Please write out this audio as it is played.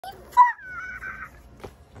Okay,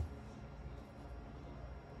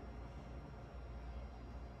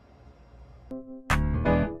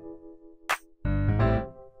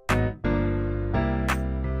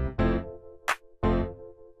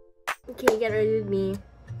 get ready with me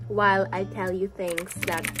while I tell you things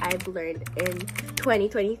that I've learned in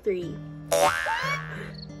 2023.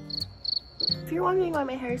 If you're wondering why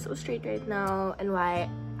my hair is so straight right now and why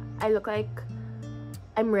I look like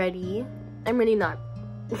I'm ready, I'm really not.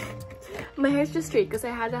 My hair is just straight because I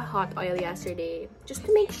had a hot oil yesterday just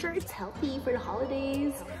to make sure it's healthy for the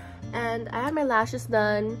holidays. And I had my lashes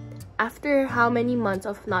done after how many months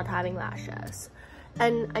of not having lashes.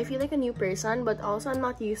 And I feel like a new person, but also I'm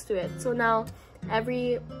not used to it. So now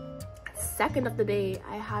every second of the day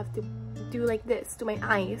I have to do like this to my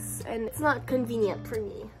eyes, and it's not convenient for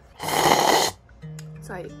me.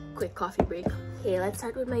 Sorry, quick coffee break. Okay, let's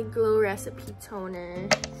start with my Glow Recipe Toner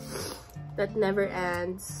that never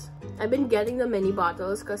ends. I've been getting the mini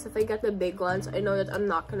bottles because if I get the big ones, I know that I'm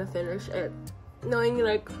not gonna finish it. Knowing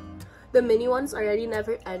like the mini ones already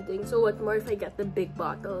never ending, so what more if I get the big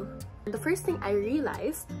bottle? The first thing I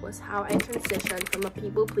realized was how I transitioned from a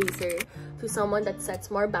people pleaser to someone that sets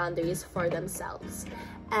more boundaries for themselves.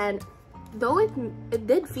 And though it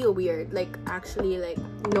did feel weird, like actually like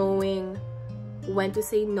knowing when to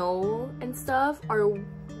say no and stuff, or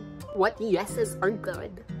what yeses are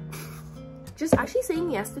good. Just actually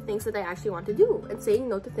saying yes to things that I actually want to do and saying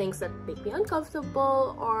no to things that make me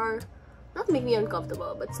uncomfortable, or not make me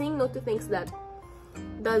uncomfortable, but saying no to things that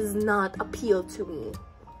does not appeal to me.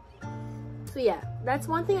 So yeah, that's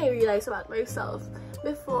one thing I realized about myself.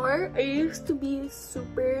 Before, I used to be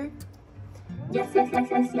super yes,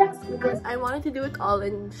 because I wanted to do it all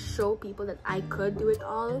and show people that I could do it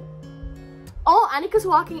all. Oh, Annika's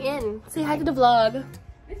walking in. Say hi to the vlog.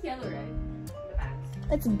 It's yellow, right? The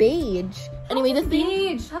pants. It's beige. Anyway, the thing.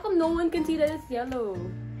 Beige. How come no one can see that it's yellow?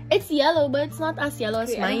 It's yellow, but it's not as yellow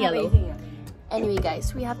as my yellow. Anyway,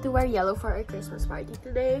 guys, we have to wear yellow for our Christmas party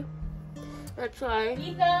today. That's why.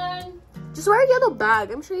 Ethan! Just wear a yellow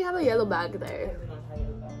bag. I'm sure you have a yellow bag there.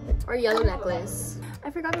 Or yellow necklace.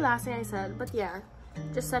 I forgot the last thing I said, but yeah.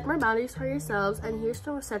 Just set more boundaries for yourselves, and here's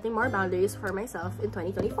to setting more boundaries for myself in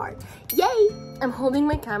 2024. Yay! I'm holding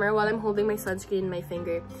my camera while I'm holding my sunscreen in my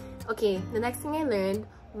finger. Okay, the next thing I learned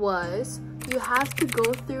was you have to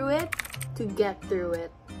go through it to get through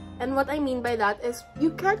it. And what I mean by that is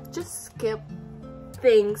you can't just skip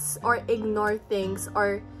things or ignore things,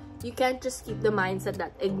 or you can't just keep the mindset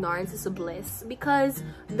that ignorance is a bliss, because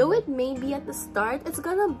though it may be at the start, it's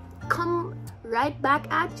gonna come right back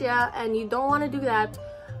at ya, and you don't want to do that.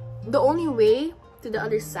 The only way to the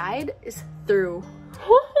other side is through.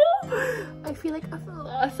 I feel like I've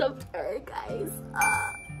lost of air, guys.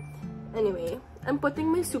 Anyway, I'm putting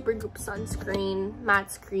my Supergoop sunscreen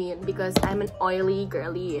matte screen because I'm an oily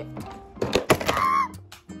girly.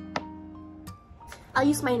 I'll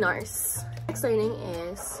use my NARS. Next learning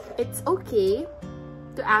is it's okay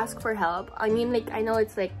to ask for help. I mean, like, I know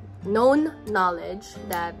it's like known knowledge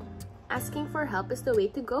that asking for help is the way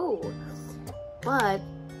to go, but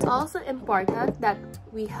it's also important that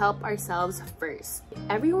we help ourselves first.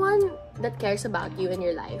 Everyone that cares about you in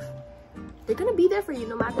your life, they're gonna be there for you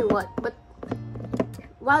no matter what, but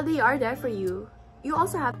while they are there for you, you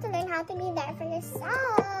also have to learn how to be there for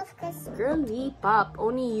yourself, because girly pop,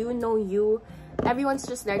 only you know you. Everyone's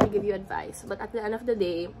just there to give you advice, but at the end of the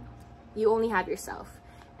day, you only have yourself.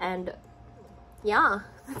 And yeah,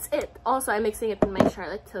 that's it. Also, I'm mixing it with my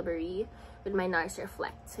Charlotte Tilbury with my NARS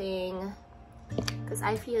Reflecting, because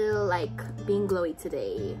I feel like being glowy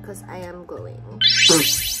today because I am glowing.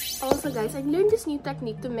 Also, guys, I learned this new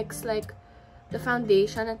technique to mix like the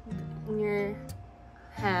foundation in your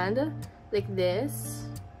hand like this.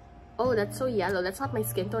 Oh, that's so yellow. That's not my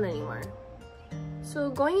skin tone anymore. So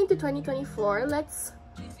going into 2024, let's...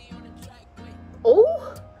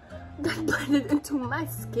 Oh! That blended into my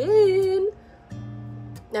skin!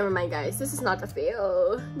 Never mind, guys. This is not a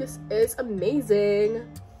fail. This is amazing.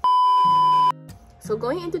 So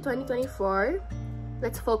going into 2024,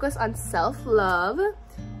 let's focus on self-love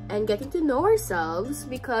and getting to know ourselves,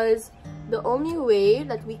 because the only way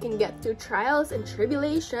that we can get through trials and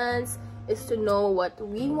tribulations is to know what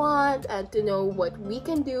we want and to know what we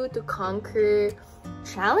can do to conquer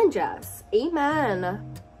challenges. Amen.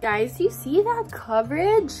 Guys, you see that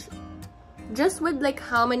coverage? Just with like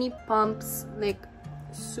how many pumps, like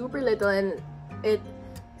super little, and it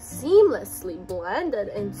seamlessly blended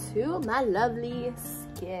into my lovely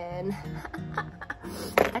skin.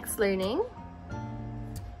 Next learning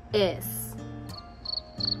is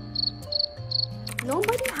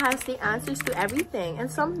nobody has the answers to everything, and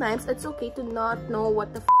sometimes it's okay to not know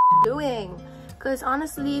what the doing, because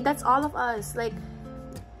honestly, that's all of us. Like,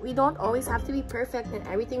 we don't always have to be perfect in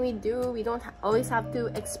everything we do. We don't always have to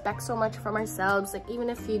expect so much from ourselves. Like, even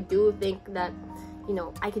if you do think that, you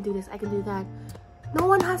know, I can do this, I can do that, no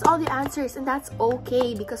one has all the answers, and that's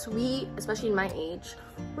okay, because we, especially in my age,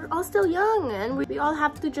 we're all still young, and we all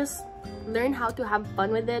have to just learn how to have fun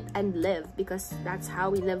with it and live, because that's how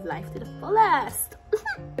we live life to the fullest.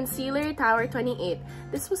 Concealer Tower 28.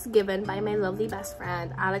 This was given by my lovely best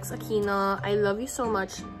friend, Alex Aquino. I love you so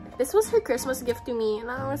much. This was her Christmas gift to me, and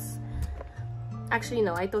I was... Actually,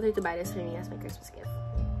 no, I told her to buy this for me as my Christmas gift.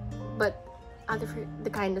 But out of the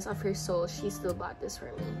kindness of her soul, she still bought this for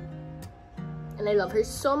me. And I love her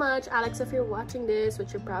so much. Alex, if you're watching this,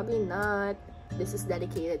 which you're probably not, this is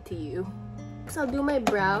dedicated to you. So I'll do my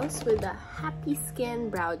brows with the Happy Skin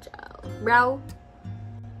Brow Gel.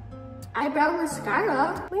 Eyebrow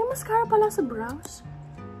mascara? May mascara pala sa brows?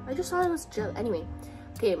 I just thought it was gel. Anyway.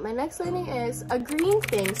 Okay, my next learning is agreeing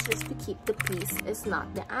things just to keep the peace is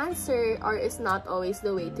not the answer, or is not always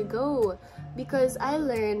the way to go. Because I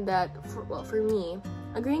learned that, for me,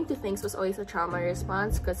 agreeing to things was always a trauma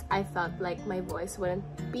response, because I felt like my voice wouldn't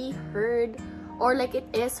be heard, or like it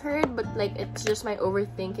is heard, but like it's just my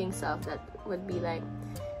overthinking self that would be like,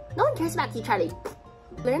 no one cares about you, Charlie.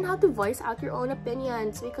 Learn how to voice out your own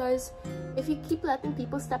opinions, because if you keep letting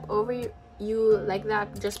people step over you like that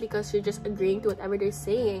just because you're just agreeing to whatever they're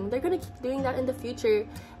saying, they're gonna keep doing that in the future.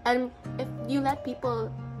 And if you let people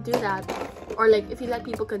do that, or like if you let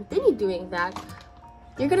people continue doing that,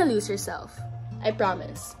 you're gonna lose yourself. I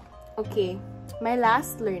promise. Okay, my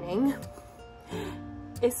last learning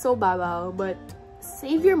is so babaw, but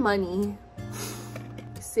save your money.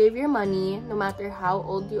 Save your money no matter how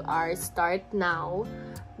old you are. Start now,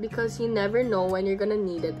 because you never know when you're gonna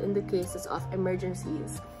need it in the cases of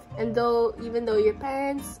emergencies. And even though your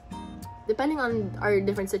parents, depending on our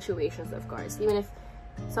different situations, of course, even if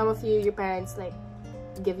some of you, your parents like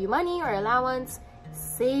give you money or allowance,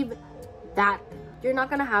 save that. You're not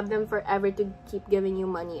gonna have them forever to keep giving you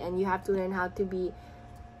money, and you have to learn how to be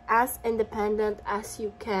as independent as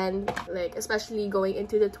you can, like especially going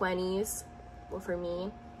into the 20s. Well, for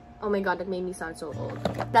me, oh my god, that made me sound so old.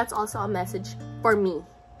 That's also a message for me.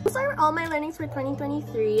 Those are all my learnings for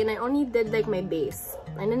 2023, and I only did like my base.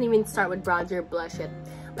 I didn't even start with bronzer or blush yet.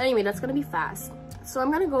 But anyway, that's gonna be fast. So I'm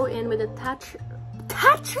gonna go in with a Patrick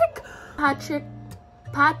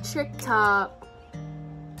Top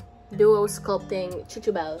Duo Sculpting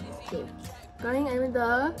Chuchubel. Okay. Going in with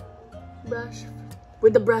the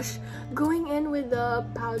brush. Going in with the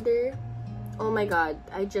powder. Oh my god,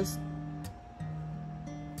 I just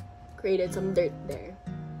created some dirt there.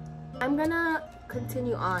 I'm gonna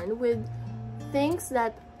continue on with things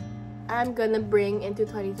that I'm gonna bring into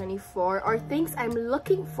 2024, or things I'm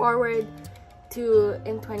looking forward to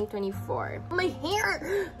in 2024. My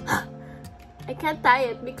hair! I can't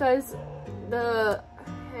tie it because the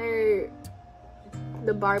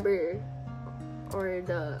barber, or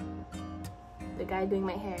the guy doing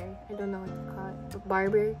my hair, I don't know what to call it, the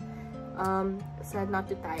barber, said not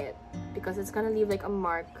to tie it because it's gonna leave like a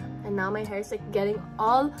mark, and now my hair is like getting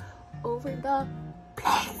all over the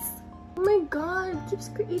place. Oh my god, it keeps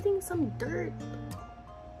creating some dirt.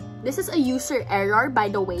 This is a user error, by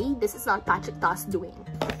the way. This is not Patrick Toss doing.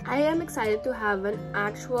 I am excited to have an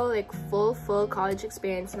actual like full college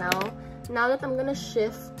experience now that I'm gonna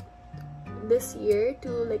shift this year to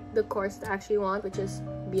like the course that I actually want, which is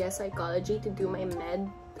BS Psychology, to do my med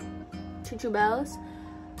chuchubels.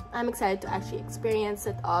 I'm excited to actually experience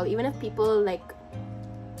it all, even if people like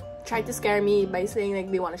try to scare me by saying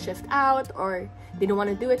like they want to shift out or they don't want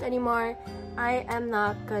to do it anymore. I am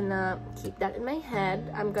not gonna keep that in my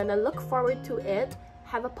head. I'm gonna look forward to it,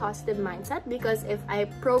 have a positive mindset, because if I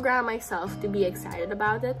program myself to be excited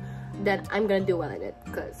about it, then I'm gonna do well in it.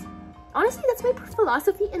 Because honestly, that's my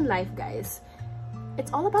philosophy in life, guys.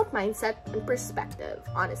 It's all about mindset and perspective,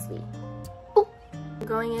 honestly. Ooh.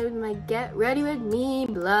 Going in with my Get Ready With Me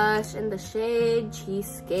blush in the shade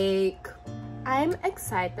Cheesecake. I'm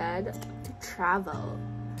excited to travel.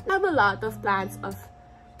 I have a lot of plans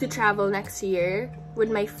to travel next year with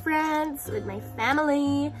my friends, with my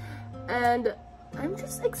family, and I'm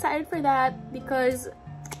just excited for that because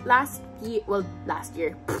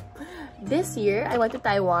this year I went to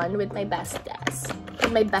Taiwan with my bestest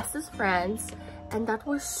friends, and that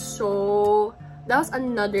was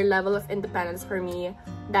another level of independence for me.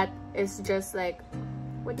 That is just like,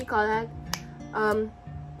 what do you call that?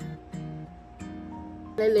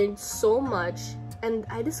 I learned so much, and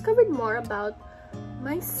I discovered more about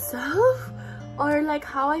myself. or like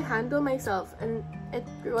how I handle myself, and it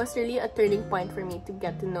was really a turning point for me to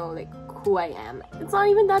get to know like who I am. It's not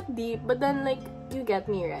even that deep, but then like you get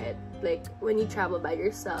me, right? Like when you travel by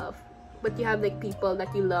yourself but you have like people that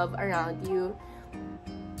you love around you,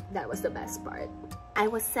 that was the best part. I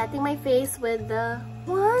was setting my face with the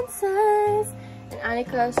one size, and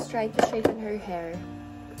Annika's trying to straighten her hair.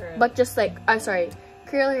 Curl. But just like, I'm sorry,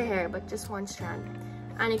 curl her hair, but just one strand.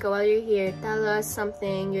 Annika, while you're here, tell us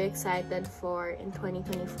something you're excited for in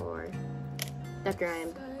 2024. That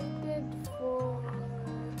rhymed. Excited for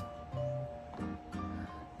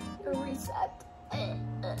a reset.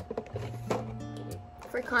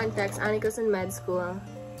 For context, Annika's in med school.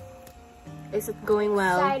 Is it going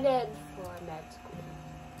well? Excited. For med school.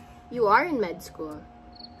 You are in med school.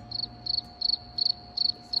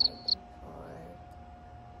 Excited for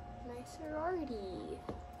my sorority.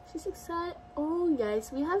 She's excited. Oh,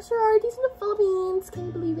 guys, we have sororities in the Philippines. Can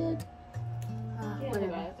you believe it? Yeah,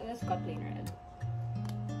 Whatever. diba? It was cut plain red.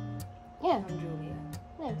 Yeah, From Julia.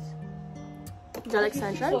 nice. Gel She's so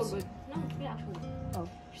extensions? good. No, yeah, actually. Oh.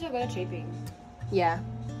 She's so good at shaping. Yeah.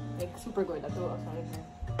 Like, super good. That's what I was telling her.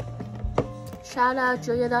 Shout out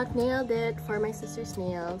Julia that nailed it for my sister's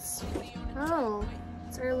nails. Oh,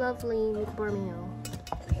 it's our lovely Bormio.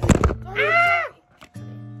 Ah!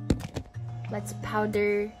 Let's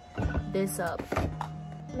powder this up.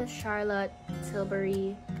 Miss Charlotte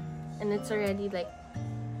Tilbury, and it's already like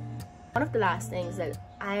one of the last things that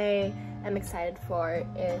I am excited for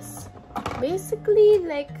is basically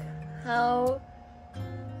like how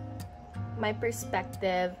my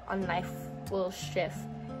perspective on life will shift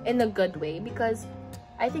in a good way, because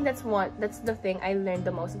I think that's the thing I learned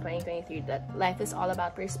the most in 2023, that life is all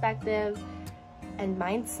about perspective and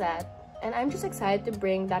mindset, and I'm just excited to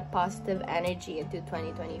bring that positive energy into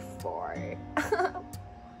 2024.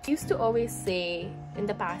 I used to always say in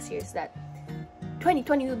the past years that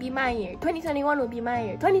 2020 will be my year, 2021 will be my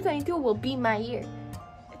year, 2022 will be my year.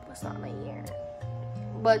 It was not my year.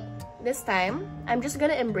 But this time, I'm just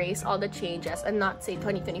gonna embrace all the changes and not say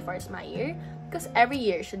 2024 is my year, because every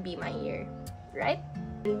year should be my year, right?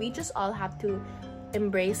 And we just all have to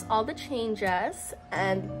embrace all the changes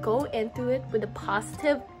and go into it with a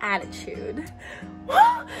positive attitude.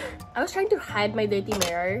 I was trying to hide my dirty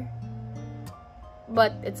mirror,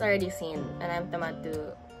 but it's already seen and I'm tamad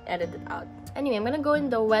to edit it out. Anyway, I'm gonna go in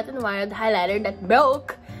the Wet n Wild highlighter that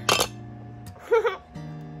broke.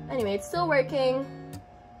 Anyway, it's still working.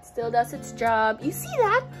 Still does its job. You see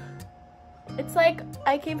that? It's like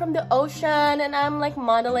I came from the ocean and I'm like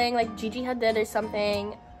modeling like Gigi Hadid or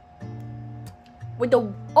something. With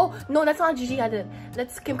the, oh no, that's not Gigi Hadid.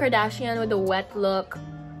 That's Kim Kardashian with the wet look.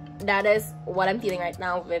 That is what I'm feeling right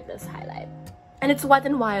now with this highlight. And it's Wet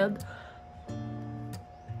n Wild.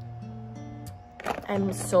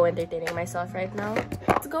 I'm so entertaining myself right now.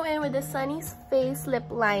 Let's go in with the Sunny's Face Lip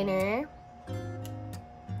Liner.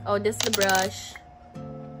 Oh, this is the brush.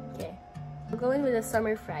 Okay. I'll go in with the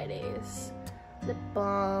Summer Fridays lip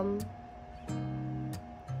balm.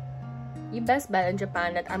 You best bet in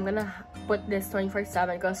Japan that I'm gonna put this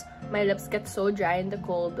 24/7 because my lips get so dry in the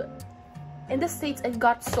cold. In the States, it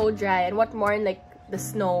got so dry, and what more in like the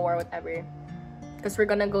snow or whatever, because we're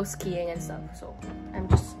gonna go skiing and stuff, so I'm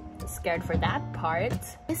just scared for that part.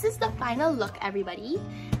 This is the final look, everybody.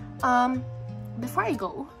 Before I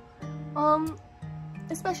go,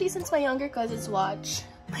 especially since my younger cousins watch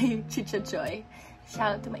my Chicha Choy,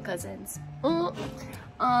 shout out to my cousins.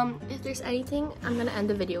 If there's anything I'm gonna end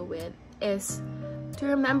the video with is to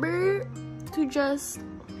remember to just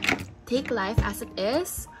take life as it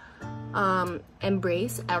is,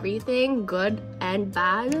 embrace everything good and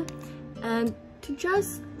bad, and to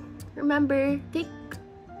just remember, take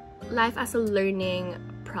life as a learning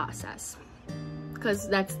process, because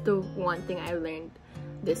that's the one thing I learned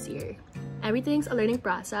this year. Everything's a learning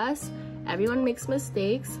process. Everyone makes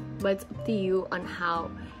mistakes, but it's up to you on how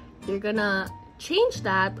you're gonna change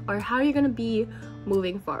that or how you're gonna be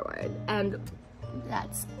moving forward. And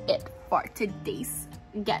that's it for today's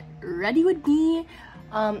Get Ready With Me.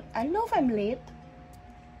 I don't know if I'm late,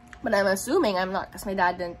 but I'm assuming I'm not, because my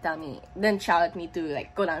dad didn't shout at me to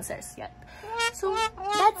like go downstairs yet. So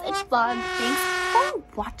that's it, vlog. Thanks for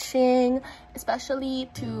watching, especially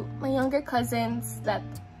to my younger cousins that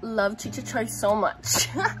love Chicha Choy so much.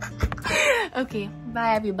 Okay,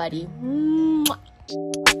 bye everybody. Mwah.